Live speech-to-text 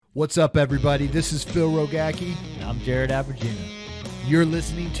What's up, everybody? This is Phil Rogacki. And I'm Jared Abergina. You're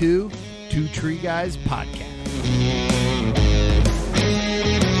listening to Two Tree Guys Podcast.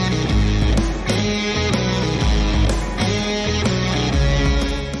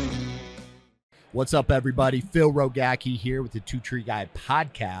 What's up, everybody? Phil Rogacki here with the Two Tree Guy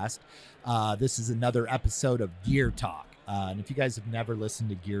Podcast. This is another episode of Gear Talk. And if you guys have never listened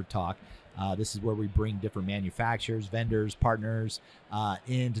to Gear Talk, this is where we bring different manufacturers, vendors, partners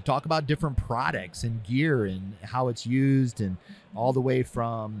in to talk about different products and gear and how it's used, and all the way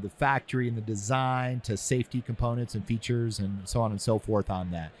from the factory and the design to safety components and features and so on and so forth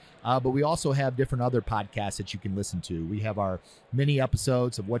on that. But we also have different other podcasts that you can listen to. We have our mini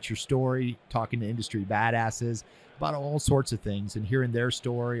episodes of What's Your Story, talking to industry badasses about all sorts of things and hearing their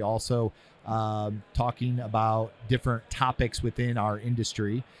story. Also talking about different topics within our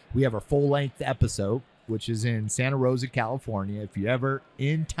industry. We have our full-length episode, which is in Santa Rosa, California. If you're ever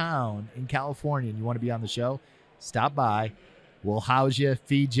in town in California and you want to be on the show, stop by. We'll house you,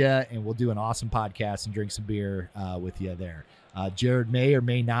 feed you, and we'll do an awesome podcast and drink some beer with you there. Jared may or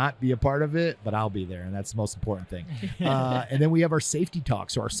may not be a part of it, but I'll be there, and that's the most important thing. And then we have our safety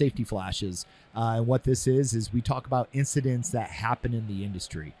talks, or our safety flashes. And what this is we talk about incidents that happen in the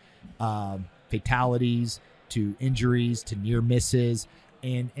industry. Fatalities to injuries to near misses,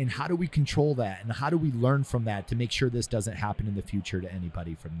 and how do we control that, and how do we learn from that to make sure this doesn't happen in the future to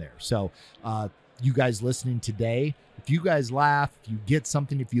anybody from there. So you guys listening today, if you guys laugh, if you get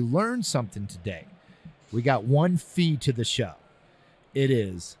something, if you learn something today, we got one fee to the show. It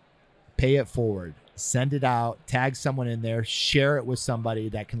is pay it forward, send it out, tag someone in there, share it with somebody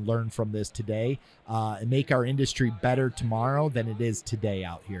that can learn from this today, and make our industry better tomorrow than it is today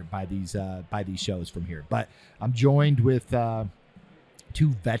out here by these shows from here. But I'm joined with two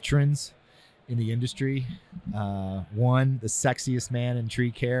veterans in the industry. One, the sexiest man in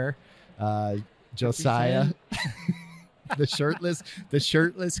tree care, Josiah. The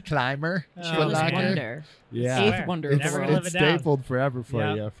shirtless climber. Shirtless wonder. Yeah. Eighth wonder. It's stapled forever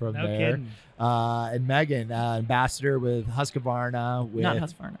for you from no there. Kidding. And Megan, ambassador with Husqvarna.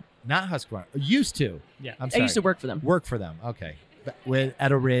 Not Husqvarna. Used to. Yeah. I used to work for them. Work for them. Okay. With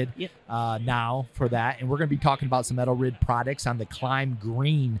Edelrid. Yep. Now for that. And we're going to be talking about some Edelrid products on the Climb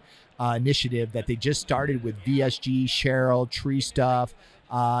Green initiative that they just started with VSG, Cheryl, Tree Stuff.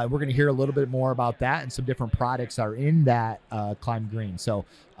 We're going to hear a little bit more about that, and some different products are in that Climb Green. So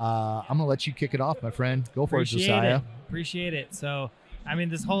I'm going to let you kick it off, my friend. Go for it, Josiah. Appreciate it. So, I mean,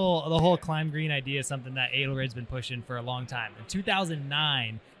 the whole Climb Green idea is something that Edelrid's been pushing for a long time. In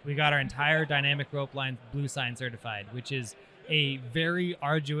 2009, we got our entire dynamic rope line Blue Sign certified, which is a very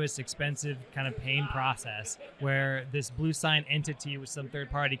arduous, expensive kind of pain process where this Blue Sign entity with some third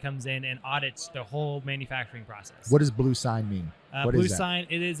party comes in and audits the whole manufacturing process. What does Blue Sign mean? Blue Sign,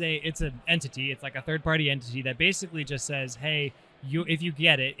 it's an entity. It's like a third party entity that basically just says, hey, if you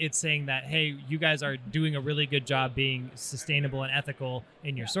get it, it's saying that, hey, you guys are doing a really good job being sustainable and ethical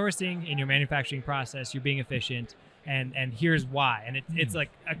in your sourcing, in your manufacturing process. You're being efficient. And here's why. And it's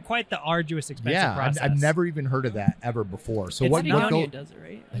like quite the arduous, expensive process. I've never even heard of that ever before. So Patagonia does it,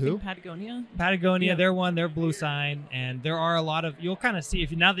 right? Who? I think Patagonia. Patagonia, yeah. They're Blue Sign, and there are a lot of, you'll kind of see,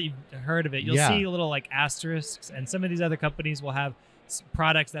 now that you've heard of it, you'll see a little like asterisks, and some of these other companies will have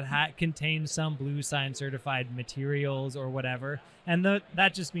products that contain some Blue Sign certified materials or whatever. And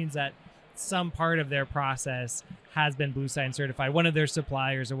that just means that some part of their process has been Blue Sign certified. One of their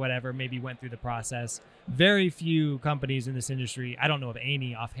suppliers or whatever maybe went through the process. Very few companies in this industry, I don't know of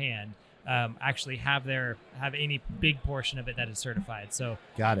any offhand, actually have any big portion of it that is certified. So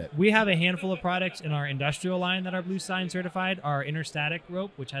got it. We have a handful of products in our industrial line that are Blue Sign certified. Our interstatic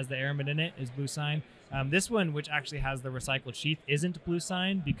rope, which has the airman in it, is Blue Sign. This one, which actually has the recycled sheath, isn't Blue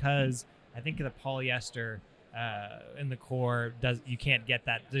Sign because I think the polyester in the core you can't get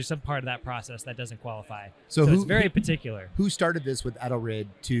that. There's some part of that process that doesn't qualify. So it's very particular. Who started this with Edelrid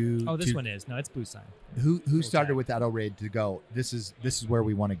to? Oh, this one is no, it's Blue Sign. Who started with Edelrid to go? This is where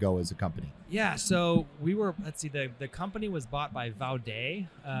we want to go as a company. Yeah. So we were. Let's see. The company was bought by Vaudet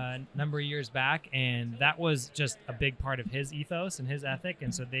a number of years back, and that was just a big part of his ethos and his ethic.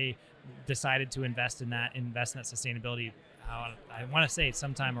 And so they decided to invest in that sustainability. I want to say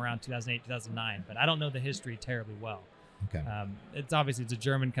sometime around 2008, 2009, but I don't know the history terribly well. Okay. It's a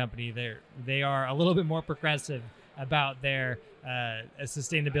German company. They are a little bit more progressive about their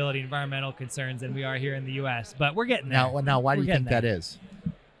sustainability, environmental concerns than we are here in the U.S. But we're getting there. Now, why do you think that is?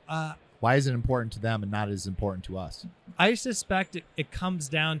 Why is it important to them and not as important to us? I suspect it comes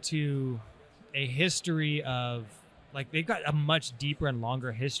down to a history of like they've got a much deeper and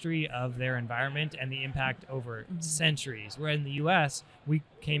longer history of their environment and the impact over centuries. Where in the U.S. we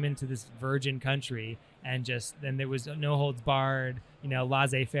came into this virgin country and then there was no holds barred,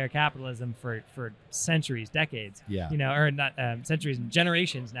 laissez-faire capitalism for centuries, decades. Yeah. Or not centuries and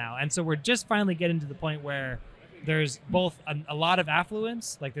generations now. And so we're just finally getting to the point where there's both a lot of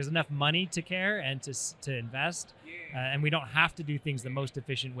affluence, like there's enough money to care and to invest, and we don't have to do things the most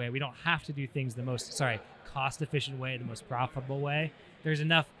efficient way. We don't have to do things the most cost efficient way, the most profitable way. There's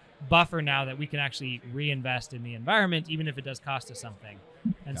enough buffer now that we can actually reinvest in the environment, even if it does cost us something.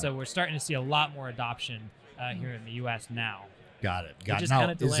 And so we're starting to see a lot more adoption here in the U.S. now. Got it.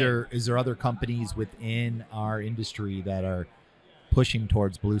 Now, is there other companies within our industry that are pushing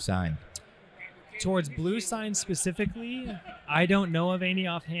towards blue sign? Towards blue sign specifically, I don't know of any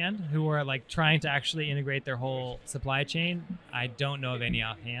offhand who are like trying to actually integrate their whole supply chain. I don't know of any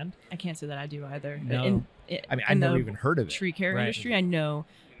offhand. I can't say that I do either. No. I've never even heard of it. Tree care industry, I know,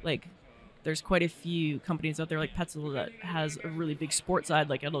 like, there's quite a few companies out there like Petzl that has a really big sport side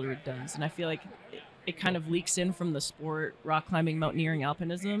like Edelrid does. And I feel like it kind of leaks in from the sport, rock climbing, mountaineering,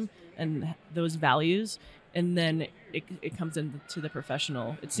 alpinism, and those values. And then it comes into the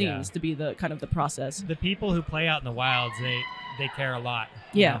professional. It seems to be the kind of the process. The people who play out in the wilds, they care a lot.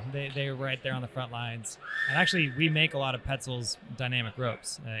 Yeah. They're right there on the front lines. And actually, we make a lot of Petzl's dynamic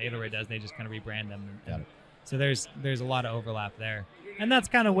ropes. Edelrid does. They just kind of rebrand them. So there's a lot of overlap there. And that's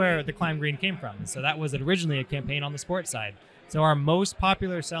kind of where the Climb Green came from. So that was originally a campaign on the sports side. So our most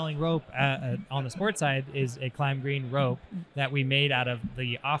popular selling rope on the sports side is a Climb Green rope that we made out of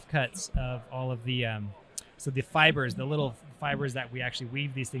the offcuts of all of the so the fibers, the little fibers that we actually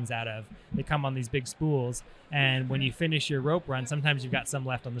weave these things out of. They come on these big spools, and when you finish your rope run, sometimes you've got some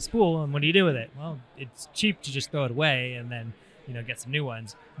left on the spool, and what do you do with it? Well, it's cheap to just throw it away and then get some new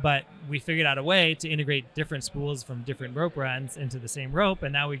ones. But we figured out a way to integrate different spools from different rope runs into the same rope,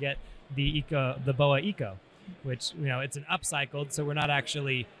 and now we get the BOA Eco, which it's an upcycled, so we're not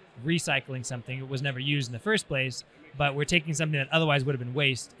actually recycling something. It was never used in the first place, but we're taking something that otherwise would have been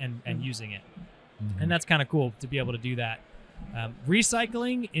waste and using it. Mm-hmm. And that's kind of cool to be able to do that.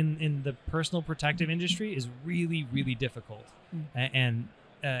 Recycling in the personal protective industry is really, really difficult. And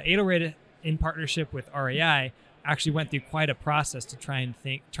Edelrid, in partnership with REI, actually went through quite a process to try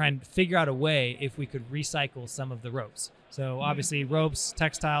and figure out a way if we could recycle some of the ropes. So obviously ropes,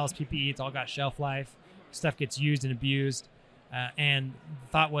 textiles, PPE, it's all got shelf life. Stuff gets used and abused. And the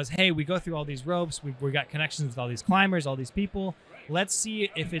thought was, hey, we go through all these ropes. We got connections with all these climbers, all these people. Let's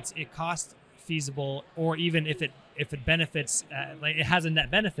see if it costs feasible, or even if it benefits, like it has a net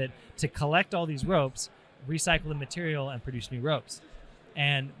benefit to collect all these ropes, recycle the material, and produce new ropes.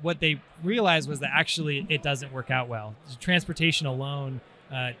 And what they realized was that actually it doesn't work out well. Transportation alone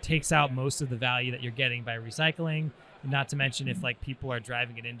takes out most of the value that you're getting by recycling. Not to mention if like people are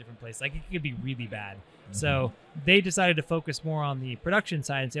driving it in different places, like it could be really bad. So they decided to focus more on the production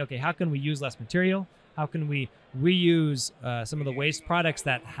side and say, okay, how can we use less material? How can we reuse some of the waste products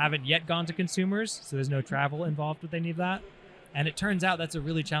that haven't yet gone to consumers? So there's no travel involved with any of that. And it turns out that's a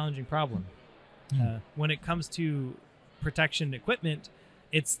really challenging problem. When it comes to protection equipment,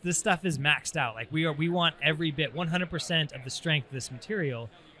 this stuff is maxed out. Like we want every bit, 100% of the strength of this material.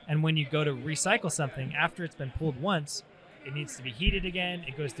 And when you go to recycle something, after it's been pulled once, it needs to be heated again.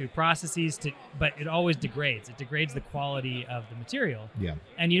 It goes through processes but it always degrades. It degrades the quality of the material. Yeah.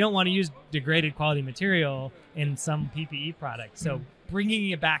 And you don't want to use degraded quality material in some PPE product. So bringing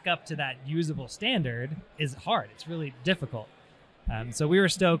it back up to that usable standard is hard. It's really difficult. So we were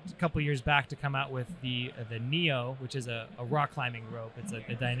stoked a couple years back to come out with the Neo, which is a rock climbing rope. It's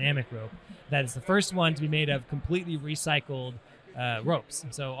a dynamic rope that is the first one to be made of completely recycled ropes.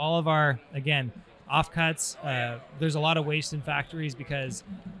 So all of our, again, offcuts, there's a lot of waste in factories because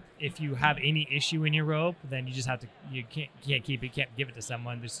if you have any issue in your rope, then you can't keep it, can't give it to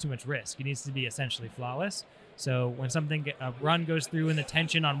someone. There's too much risk. It needs to be essentially flawless. So when a run goes through and the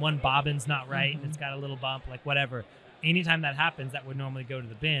tension on one bobbin's not right, and it's got a little bump, like whatever, anytime that happens, that would normally go to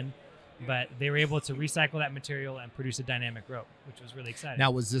the bin. But they were able to recycle that material and produce a dynamic rope, which was really exciting. Now,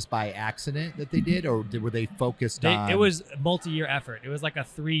 was this by accident that they did, or were they focused on? It was a multi-year effort. It was like a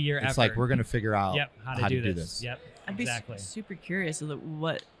 3-year effort. It's like, we're going to figure out how to do this. Yep, I'd exactly. be super curious of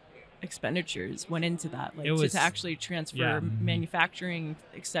what expenditures went into that, like to actually transfer manufacturing,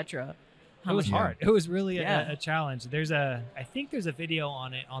 etc. It was hard. It was really Yeah. a challenge. I think there's a video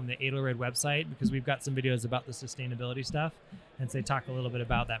on it on the Edelrid website, because we've got some videos about the sustainability stuff, and so they talk a little bit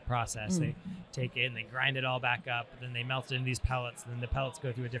about that process. They take it and they grind it all back up, then they melt it in these pellets, and then the pellets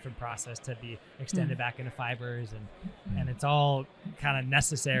go through a different process to be extended back into fibers, and it's all kind of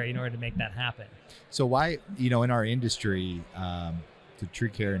necessary in order to make that happen. So why, in our industry, the tree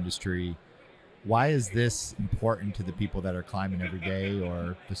care industry, why is this important to the people that are climbing every day,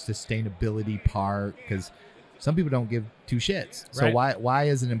 or the sustainability part? Because some people don't give two shits. So Right. why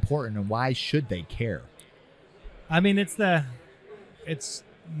is it important, and why should they care? I mean, it's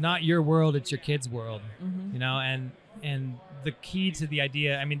not your world, it's your kid's world, and the key to the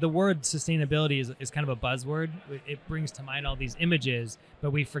idea, I mean, the word sustainability is kind of a buzzword. It brings to mind all these images,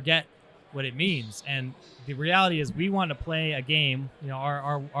 but we forget what it means. And the reality is we want to play a game,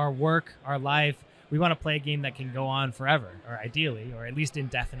 our work, our life, we want to play a game that can go on forever, or ideally, or at least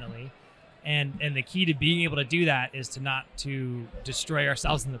indefinitely. And the key to being able to do that is not to destroy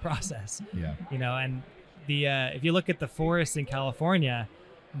ourselves in the process. Yeah. And if you look at the forests in California,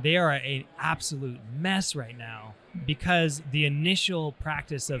 they are an absolute mess right now, because the initial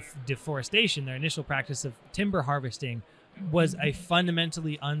practice of deforestation, their initial practice of timber harvesting, was a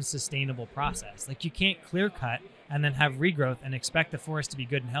fundamentally unsustainable process. Like, you can't clear cut and then have regrowth and expect the forest to be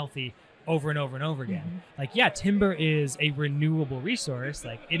good and healthy over and over and over again. Like, yeah, timber is a renewable resource.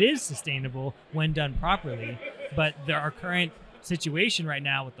 Like, it is sustainable when done properly, but our current situation right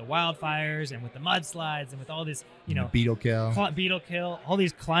now with the wildfires and with the mudslides and with all this, Beetle kill, all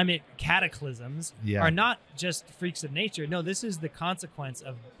these climate cataclysms Yeah. are not just freaks of nature. No, this is the consequence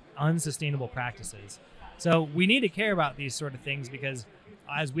of unsustainable practices. So we need to care about these sort of things, because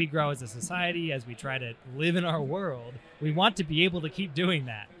as we grow as a society, as we try to live in our world, we want to be able to keep doing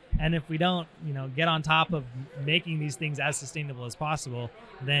that. And if we don't, get on top of making these things as sustainable as possible,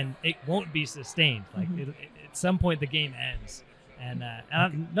 then it won't be sustained. Like, at some point, the game ends, and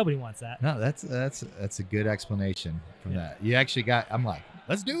nobody wants that. No, that's a good explanation from that. You actually I'm like,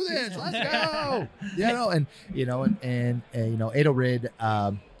 let's do this, let's go. And Edelrid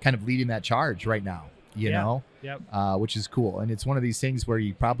kind of leading that charge right now. Which is cool. And it's one of these things where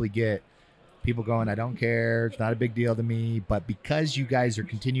you probably get people going, I don't care, it's not a big deal to me. But because you guys are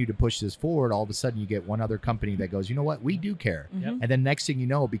continue to push this forward, all of a sudden you get one other company that goes, you know what, we do care. And then next thing you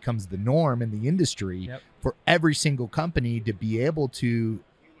know, it becomes the norm in the industry for every single company to be able to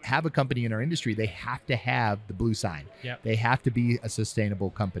have a company in our industry. They have to have the blue sign. They have to be a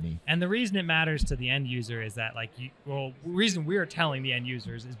sustainable company. And the reason it matters to the end user is that, the reason we're telling the end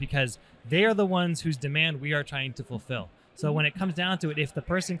users is because they are the ones whose demand we are trying to fulfill. So when it comes down to it, if the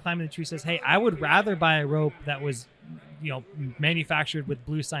person climbing the tree says, hey, I would rather buy a rope that was, manufactured with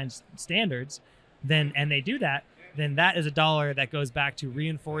blue sign standards, and they do that, then that is $1 that goes back to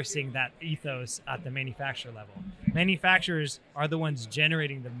reinforcing that ethos at the manufacturer level. Manufacturers are the ones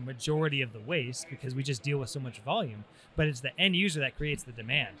generating the majority of the waste, because we just deal with so much volume, but it's the end user that creates the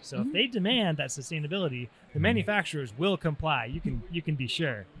demand. So if they demand that sustainability, the manufacturers will comply. You can be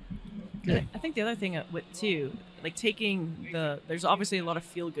sure. I think the other thing too, like there's obviously a lot of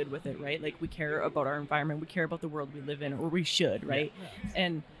feel good with it, right? Like, we care about our environment, we care about the world we live in, or we should, right?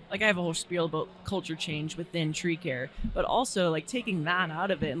 And like, I have a whole spiel about culture change within tree care, but also like taking that out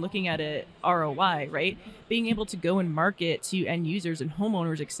of it and looking at it ROI, right? Being able to go and market to end users and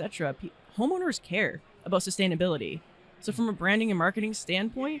homeowners, etc. Homeowners care about sustainability. So from a branding and marketing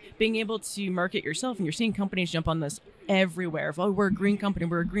standpoint, being able to market yourself, and you're seeing companies jump on this everywhere. Oh, we're a green company,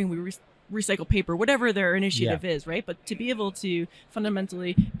 we're green, we recycle paper, whatever their initiative is, right? But to be able to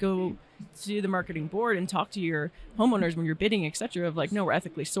fundamentally go to the marketing board and talk to your homeowners when you're bidding, etc., of like, no, we're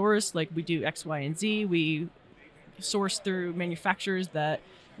ethically sourced, like we do X, Y, and Z, we source through manufacturers that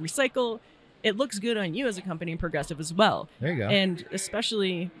recycle. It looks good on you as a company and progressive as well. There you go. And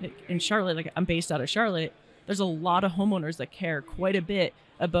especially in Charlotte, like I'm based out of Charlotte, there's a lot of homeowners that care quite a bit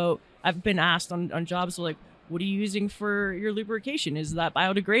about, I've been asked on jobs, so like, what are you using for your lubrication? Is that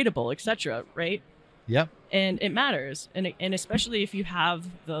biodegradable, etc., right? Yep. And it matters. And especially if you have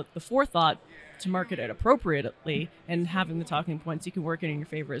the forethought to market it appropriately and having the talking points, you can work it in your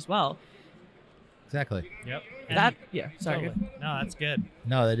favor as well. Exactly. Yep. Sorry. Totally. No, that's good.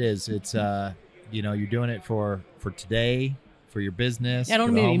 No, that is. It's, you're doing it for today, for your business. Yeah, I don't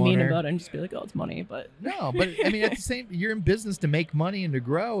for the mean mean homeowner. about it and just be like, oh, it's money, but No, but I mean, at the same, you're in business to make money and to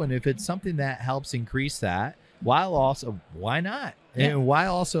grow. And if it's something that helps increase that, while also, why not? Yeah. And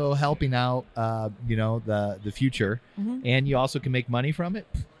while also helping out, the future, and you also can make money from it.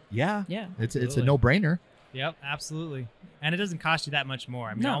 Yeah. It's a no brainer. Yep, absolutely. And it doesn't cost you that much more.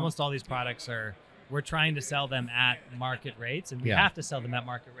 I mean, No. almost all these products are, we're trying to sell them at market rates, and we have to sell them at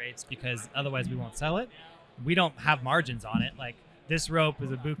market rates because otherwise we won't sell it. We don't have margins on it. Like this rope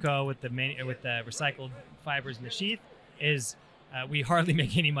is a buco with the recycled fibers in the sheath. We hardly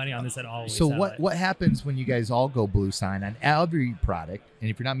make any money on this at all. So what happens when you guys all go blue sign on every product? And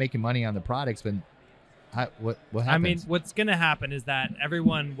if you're not making money on the products, then what happens? I mean, what's going to happen is that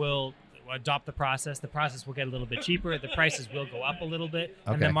everyone will adopt the process. The process will get a little bit cheaper. The prices will go up a little bit,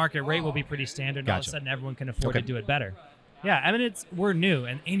 and the market rate will be pretty standard. All of a sudden, everyone can afford to do it better. Yeah, I mean, we're new,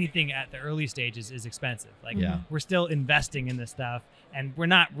 and anything at the early stages is expensive. Like, we're still investing in this stuff, and we're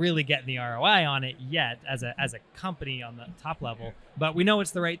not really getting the ROI on it yet as a company on the top level. But we know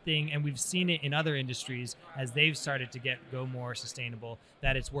it's the right thing, and we've seen it in other industries as they've started to go more sustainable,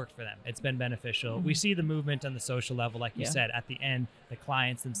 that it's worked for them. It's been beneficial. We see the movement on the social level, like you said. At the end, the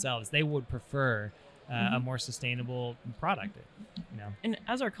clients themselves, they would prefer a more sustainable product. And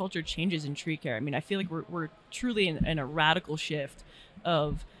as our culture changes in tree care, I mean, I feel like we're truly in a radical shift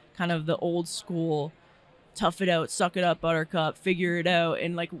of kind of the old school, tough it out, suck it up, buttercup, figure it out,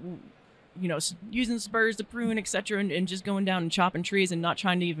 and like, using spurs to prune, etc., and just going down and chopping trees and not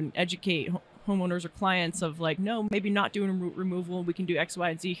trying to even educate homeowners or clients of like, no, maybe not doing root removal. We can do X, Y,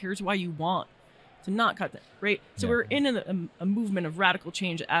 and Z. Here's why you want to not cut that, right? So we're in a movement of radical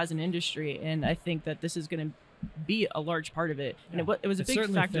change as an industry, and I think that this is going to be a large part of it. And it was a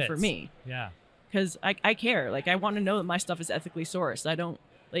big factor for me. Yeah. Because I care. Like, I want to know that my stuff is ethically sourced. I don't,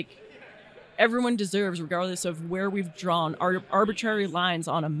 like, everyone deserves, regardless of where we've drawn arbitrary lines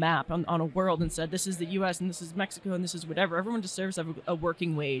on a map, on a world, and said, this is the U.S. and this is Mexico and this is whatever. Everyone deserves to have a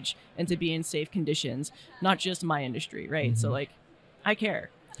working wage and to be in safe conditions, not just my industry, right? So, like, I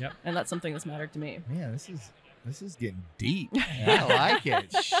care. Yep. And that's something that's mattered to me. Man, this is getting deep. I like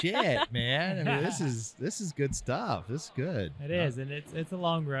it. Shit, man. I mean, this is good stuff. This is good. It is, and it's a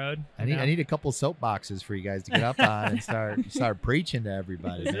long road. I need a couple soapboxes for you guys to get up on and start preaching to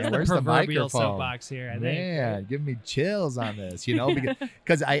everybody. Man. Where's the microphone? Soapbox here, I think. Man, give me chills on this.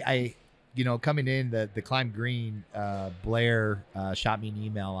 Because I coming in the Climb Green, Blair shot me an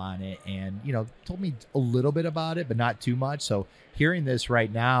email on it and told me a little bit about it, but not too much. So hearing this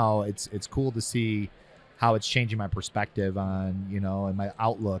right now, it's cool to see how it's changing my perspective on, and my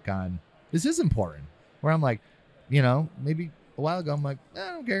outlook on this is important. Where I'm like, maybe a while ago I'm like,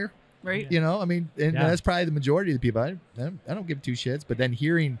 I don't care, right? I mean, and that's probably the majority of the people. I don't give two shits. But then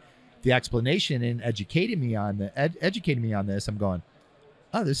hearing the explanation and educating me on this, I'm going,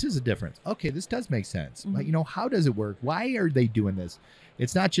 oh, this is a difference. Okay, this does make sense. Like, how does it work? Why are they doing this?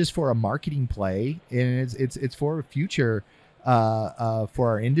 It's not just for a marketing play, and it's for a future, for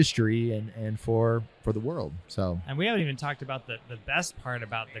our industry and for the world. So, and we haven't even talked about the best part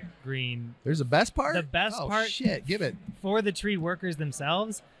about the green. There's a best part. The best part. Shit, give it for the tree workers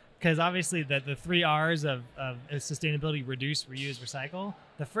themselves, because obviously the 3 R's of sustainability: reduce, reuse, recycle.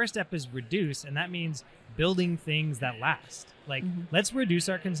 The first step is reduce, and that means building things that last. Like, let's reduce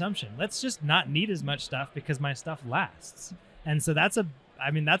our consumption. Let's just not need as much stuff because my stuff lasts. And so that's a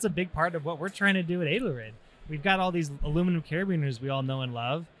big part of what we're trying to do at Edelrid. We've got all these aluminum carabiners we all know and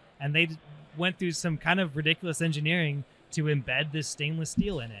love, and they went through some kind of ridiculous engineering to embed this stainless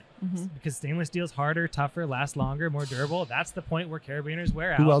steel in it. Because stainless steel is harder, tougher, lasts longer, more durable. That's the point where carabiners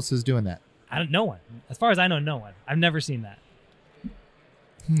wear out. Who else is doing that? No one. As far as I know, no one. I've never seen that.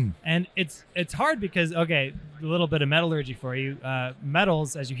 And it's hard because, okay, a little bit of metallurgy for you.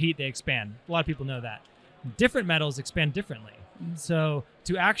 Metals, as you heat, they expand. A lot of people know that. Different metals expand differently. So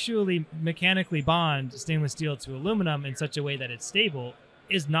to actually mechanically bond stainless steel to aluminum in such a way that it's stable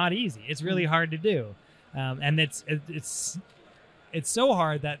is not easy. It's really hard to do. And it's so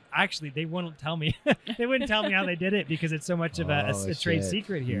hard that actually they wouldn't tell me. They wouldn't tell me how they did it because it's so much of a trade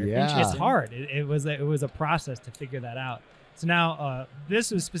secret here. Yeah. It's hard. It was a process to figure that out. So now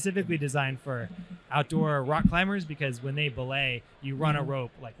this was specifically designed for outdoor rock climbers because when they belay, you run a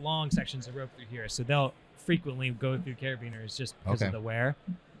rope, like long sections of rope through here. So they'll frequently go through carabiners just because of the wear.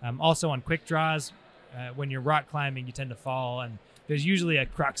 Also on quick draws, when you're rock climbing, you tend to fall, and there's usually a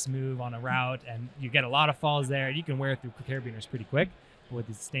crux move on a route, and you get a lot of falls there. You can wear through carabiners pretty quick. But with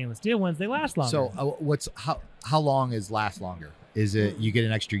these stainless steel ones, they last longer. So how long is last longer? Is it you get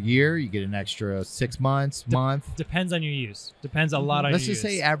an extra year, you get an extra 6 months, month? Depends on your use. Depends a lot on Let's your just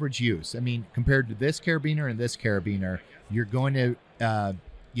say average use. I mean, compared to this carabiner and this carabiner, you're going to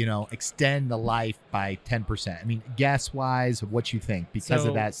extend the life by 10%. I mean, guess-wise, what you think because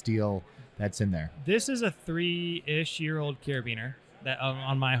of that steel that's in there. This is a 3-ish-year-old carabiner that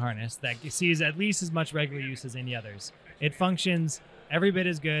on my harness that sees at least as much regular use as any others. It functions every bit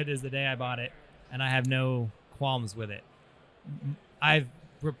as good as the day I bought it, and I have no qualms with it. I've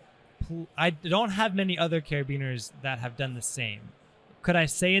I don't have many other carabiners that have done the same. Could I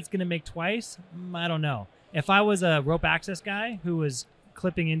say it's going to make twice? I don't know. If I was a rope access guy who was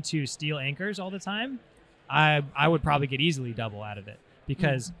clipping into steel anchors all the time, I would probably get easily double out of it,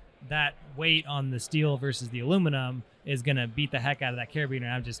 because that weight on the steel versus the aluminum is going to beat the heck out of that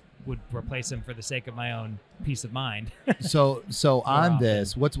carabiner. I just would replace them for the sake of my own peace of mind. So on often.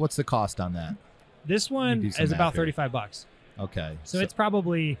 this, what's the cost on that? This one is about $35. Okay. So it's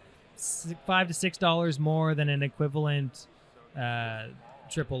probably $5 to $6 more than an equivalent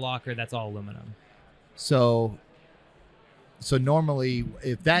triple locker that's all aluminum. So normally,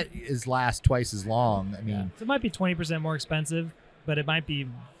 if that is last twice as long, I mean, so it might be 20% more expensive, but it might be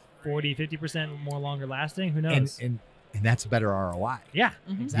 40-50% more longer lasting. Who knows? And that's better ROI. Yeah,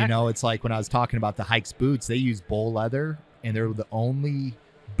 exactly. You know, it's like when I was talking about the Hikes boots, they use bull leather, and they're the only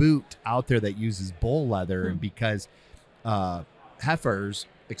boot out there that uses bull leather. And because heifers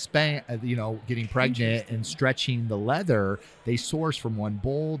expand, getting pregnant and stretching the leather, they source from one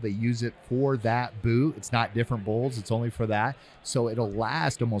bull. They use it for that boot. It's not different bulls. It's only for that. So it'll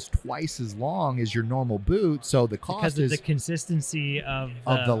last almost twice as long as your normal boot. So the cost because of is the consistency of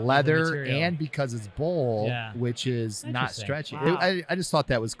the leather, material. and because it's bull, which is not stretchy. Wow. I just thought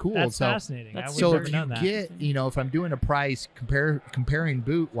that was cool. That's so fascinating. so if you get, if I'm doing a price comparing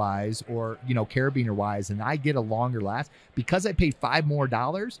boot wise or carabiner wise, and I get a longer last because I paid $5 more,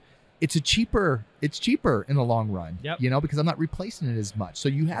 it's cheaper in the long run. Yep. Because I'm not replacing it as much. So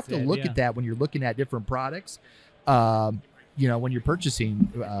you have to look at that when you're looking at different products. When you're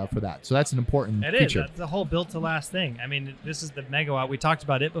purchasing for that. So that's an important feature. That's the whole built to last thing. I mean, this is the megawatt. We talked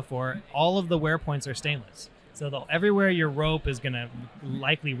about it before. All of the wear points are stainless. So everywhere your rope is going to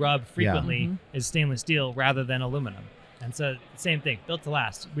likely rub frequently is stainless steel rather than aluminum. And so same thing, built to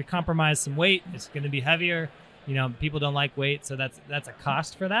last. We compromise some weight. It's going to be heavier. People don't like weight, so that's a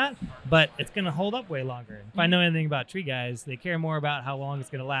cost for that, but it's going to hold up way longer. If I know anything about tree guys, they care more about how long it's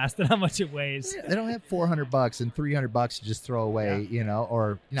going to last than how much it weighs. They don't have $400 and $300 to just throw away,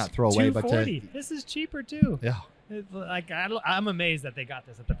 or not throw away, but to. This is cheaper too. Yeah. I'm amazed that they got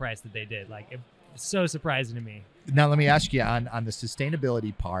this at the price that they did. It's so surprising to me. Now let me ask you on the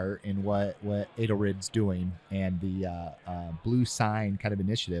sustainability part and what Edelrid's doing and the Blue Sign kind of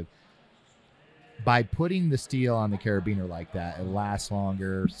initiative. By putting the steel on the carabiner like that, it lasts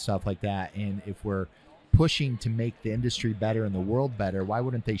longer, stuff like that. And if we're pushing to make the industry better and the world better, why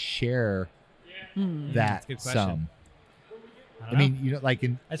wouldn't they share that some? I mean,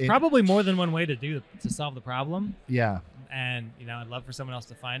 it's probably more than one way to solve the problem. Yeah. And I'd love for someone else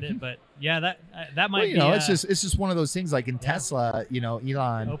to find it, but that might be. It's just one of those things. Like in Tesla,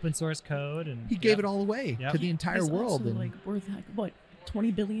 Elon open source code, and he gave it all away to the entire world. And worth what?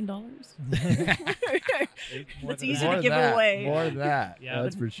 $20 billion. That's easy more to give away. More than that.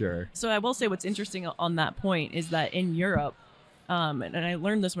 That's for sure. So I will say what's interesting on that point is that in Europe, and I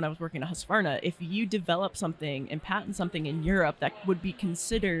learned this when I was working at Husqvarna, if you develop something and patent something in Europe that would be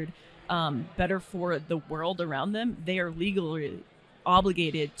considered better for the world around them, they are legally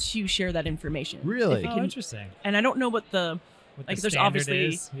obligated to share that information. Really? Interesting. And I don't know what there's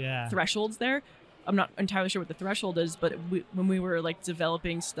obviously thresholds there. I'm not entirely sure what the threshold is, but when we were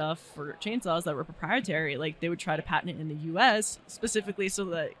developing stuff for chainsaws that were proprietary, they would try to patent it in the U.S. specifically so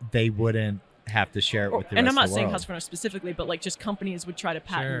that they wouldn't have to share it with the rest of the world. And I'm not saying Husqvarna specifically, but just companies would try to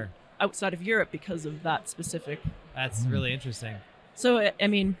patent outside of Europe because of that specific. That's really interesting. So I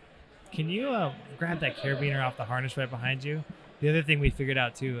mean, can you grab that carabiner off the harness right behind you? The other thing we figured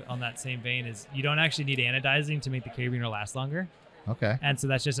out too on that same vein is you don't actually need anodizing to make the carabiner last longer. Okay. And so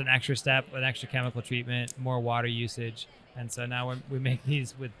that's just an extra step, an extra chemical treatment, more water usage. And so now we make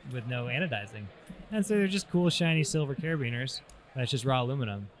these with no anodizing. And so they're just cool, shiny silver carabiners. That's just raw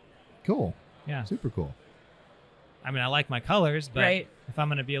aluminum. Cool. Yeah. Super cool. I mean, I like my colors, but if I'm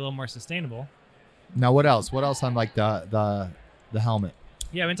going to be a little more sustainable. Now, what else? What else on the helmet?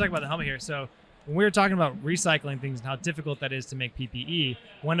 Yeah, we're going to talk about the helmet here. So when we were talking about recycling things and how difficult that is to make PPE,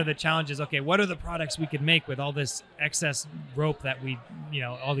 one of the challenges, what are the products we could make with all this excess rope that we,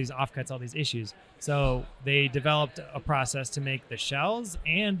 all these offcuts, all these issues? So they developed a process to make the shells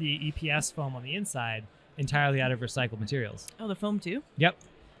and the EPS foam on the inside entirely out of recycled materials. Oh, the foam too? Yep.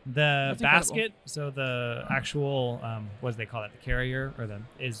 The That's basket, incredible. So the actual, what do they call it? The carrier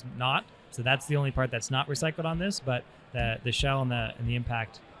is not. So that's the only part that's not recycled on this, but the shell and the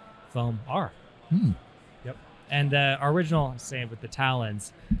impact foam are. Yep. And our original, say with the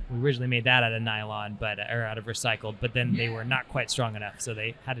talons, we originally made that out of nylon, or out of recycled, but then they were not quite strong enough, so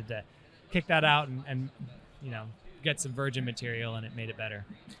they had to kick that out and get some virgin material, and it made it better.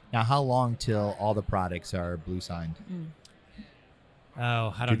 Now, how long till all the products are blue signed?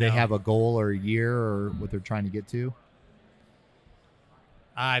 Oh, I don't know. Do they have a goal or a year or what they're trying to get to?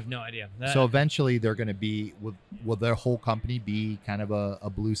 I have no idea. So eventually they're going to be, will their whole company be kind of a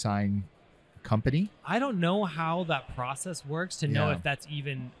blue sign company? I don't know how that process works to know if that's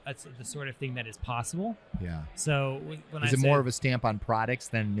the sort of thing that is possible. Yeah. So is it more of a stamp on products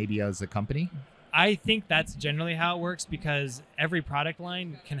than maybe as a company? I think that's generally how it works, because every product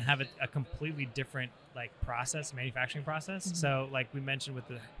line can have a completely different manufacturing process. Mm-hmm. So like we mentioned with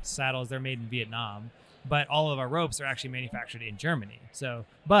the saddles, they're made in Vietnam, but all of our ropes are actually manufactured in Germany. So,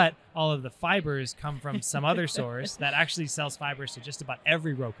 but all of the fibers come from some other source that actually sells fibers to just about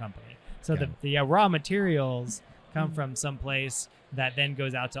every rope company. So the raw materials come from some place that then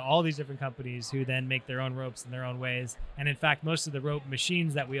goes out to all these different companies who then make their own ropes in their own ways. And in fact, most of the rope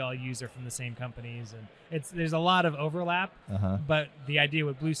machines that we all use are from the same companies. And there's a lot of overlap, but the idea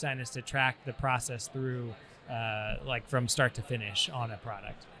with Blue Sign is to track the process through from start to finish on a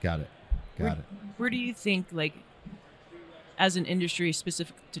product. Got it. Where do you think, as an industry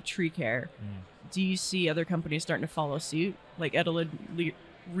specific to tree care, do you see other companies starting to follow suit? Like Edelrid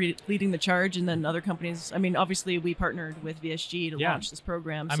leading the charge, and then other companies. I mean, obviously we partnered with VSG to launch this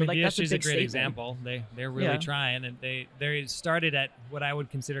program. So VSG that's is a great statement. example. They're really trying, and they started at what I would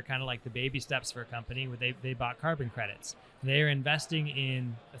consider kind of like the baby steps for a company where they bought carbon credits. They're investing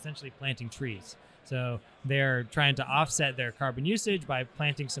in essentially planting trees. So they're trying to offset their carbon usage by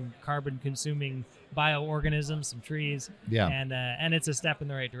planting some carbon consuming bioorganisms, some trees. Yeah. And it's a step in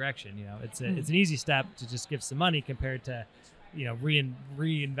the right direction. It's an easy step to just give some money compared to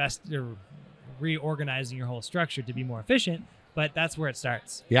reinvest or reorganizing your whole structure to be more efficient. But that's where it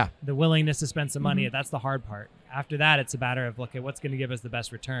starts. Yeah. The willingness to spend some money, that's the hard part. After that, it's a matter of, okay, what's going to give us the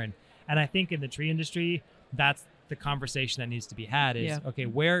best return? And I think in the tree industry, that's the conversation that needs to be had is, okay,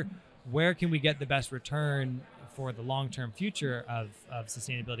 where can we get the best return for the long-term future of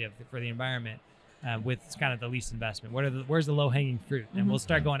sustainability for the environment with kind of the least investment? Where's the low-hanging fruit? And we'll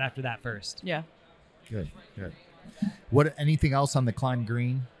start going after that first. Yeah. Good. Anything else on the Climb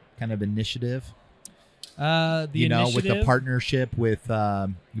Green kind of initiative? Initiative? With the partnership with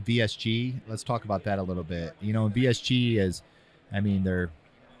VSG, let's talk about that a little bit. VSG is, they're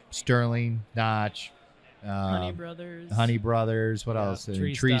Sterling, Notch, Honey Brothers, what else?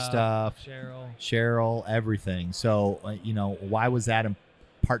 Tree stuff, Cheryl, everything. So, why was that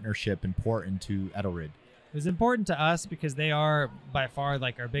partnership important to Edelrid? It was important to us because they are by far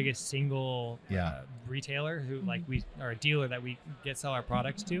our biggest single retailer who we are a dealer that we sell our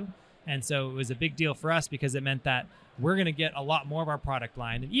products to. And so it was a big deal for us because it meant that we're going to get a lot more of our product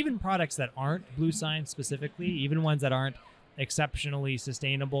line, and even products that aren't Blue Sign specifically, even ones that aren't exceptionally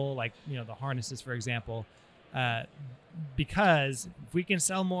sustainable, like the harnesses, for example, because if we can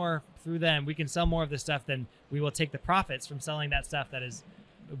sell more through them, we can sell more of the stuff, then we will take the profits from selling that stuff that is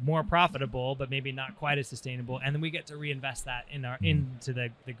more profitable but maybe not quite as sustainable, and then we get to reinvest that into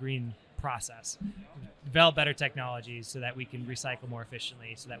the green process, develop better technologies so that we can recycle more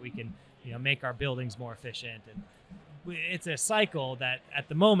efficiently, so that we can make our buildings more efficient. And it's a cycle that at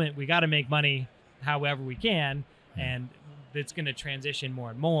the moment we got to make money however we can, and it's going to transition more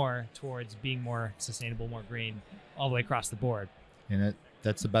and more towards being more sustainable, more green, all the way across the board. And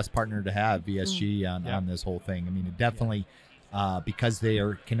that's the best partner to have, VSG, on this whole thing. It definitely, because they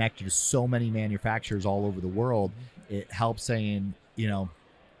are connected to so many manufacturers all over the world, it helps saying,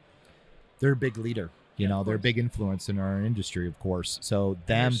 they're a big leader. They're a big influence in our industry, of course. So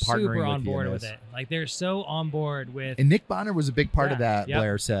them partnering super on with board with it. They're so on board with. And Nick Bonner was a big part of that.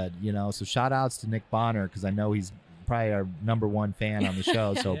 Blair said, so shout outs to Nick Bonner, because I know he's probably our number one fan on the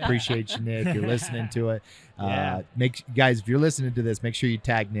show. So appreciate you, Nick. You're listening to it. Guys, if you're listening to this, make sure you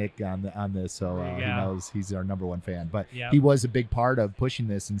tag Nick on this, so he knows he's our number one fan. But he was a big part of pushing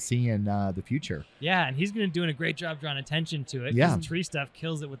this and seeing the future. Yeah, and he's doing a great job drawing attention to it. Yeah, Tree Stuff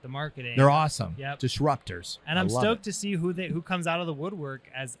kills it with the marketing. They're awesome. Yep. Disruptors. And I'm stoked to see who comes out of the woodwork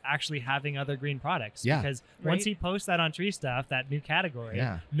as actually having other green products. Yeah, because once he posts that on Tree Stuff, that new category,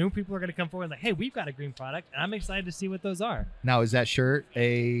 new people are going to come forward and hey, we've got a green product, and I'm excited to see what those are. Now, is that shirt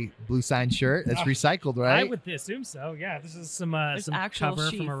a Blue Sign shirt? That's recycled, right? I would assume so. Yeah, this is some cover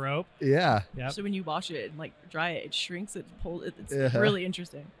sheath from a rope. Yeah. Yep. So when you wash it and dry it, it shrinks. It's really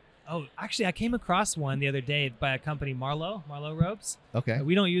interesting. Oh, actually, I came across one the other day by a company, Marlowe Ropes. Okay.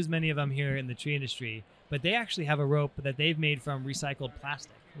 We don't use many of them here in the tree industry, but they actually have a rope that they've made from recycled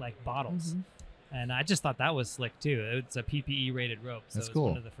plastic, like bottles. Mm-hmm. And I just thought that was slick too. It's a PPE rated rope. So that's cool.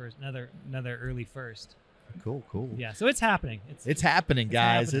 One of the first, another early first. Cool. Yeah, so it's happening. It's happening,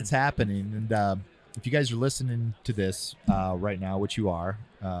 guys. It's happening. And if you guys are listening to this right now, which you are,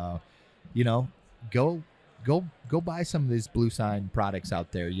 go go buy some of these Blue Sign products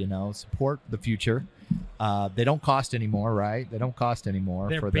out there. Support the future. They don't cost anymore, right? They don't cost anymore.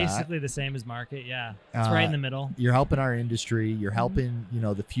 They're for basically the same as market. Yeah, it's right in the middle. You're helping our industry. You're helping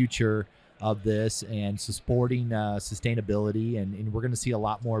the future of this and supporting sustainability, and we're going to see a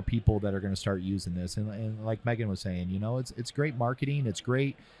lot more people that are going to start using this. And like Megan was saying, it's great marketing. It's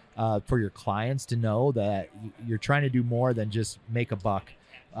great for your clients to know that you're trying to do more than just make a buck,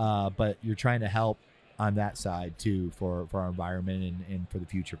 but you're trying to help on that side too for our environment and for the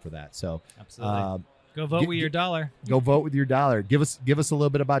future for that. So absolutely. Go vote with your dollar. Go vote with your dollar. Give us a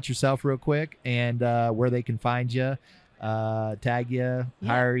little bit about yourself real quick and where they can find you, tag you,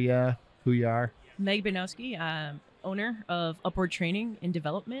 hire you, who you are. Meg Bujnowski, owner of Upward Training and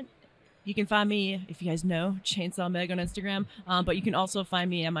Development. You can find me, if you guys know, Chainsaw Meg on Instagram. But you can also find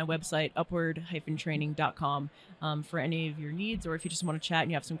me at my website, upward-training.com, for any of your needs, or if you just want to chat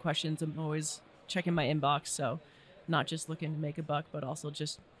and you have some questions. I'm always checking my inbox. So not just looking to make a buck, but also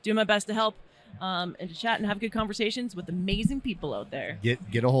just doing my best to help and to chat and have good conversations with amazing people out there.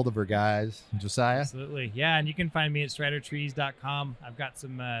 Get a hold of her, guys. Josiah? Absolutely. Yeah, and you can find me at stridertrees.com. I've got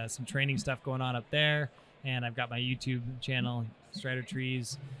some training stuff going on up there, and I've got my YouTube channel, Strider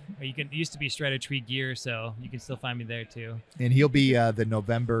Trees. It used to be Strider Tree Gear, so you can still find me there too. And he'll be the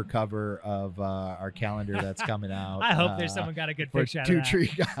November cover of our calendar that's coming out. I hope there's someone got a good picture out of that. Two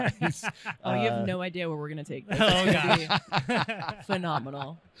Tree Guys. You have no idea where we're going to take this. Oh, gosh.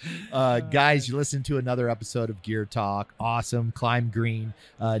 Phenomenal. Guys, you listen to another episode of Gear Talk. Awesome Climb Green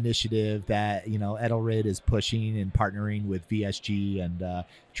initiative that Edelrid is pushing and partnering with VSG and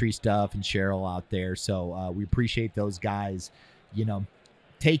Tree Stuff and Cheryl out there. So we appreciate those guys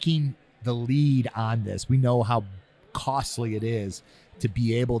taking the lead on this. We know how costly it is to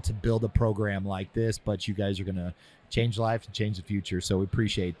be able to build a program like this, but you guys are going to change life and change the future. So we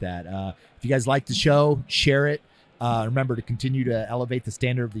appreciate that. If you guys like the show, share it. Remember to continue to elevate the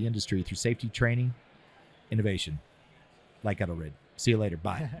standard of the industry through safety training, innovation, like Edelrid. See you later.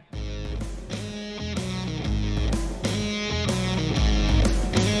 Bye.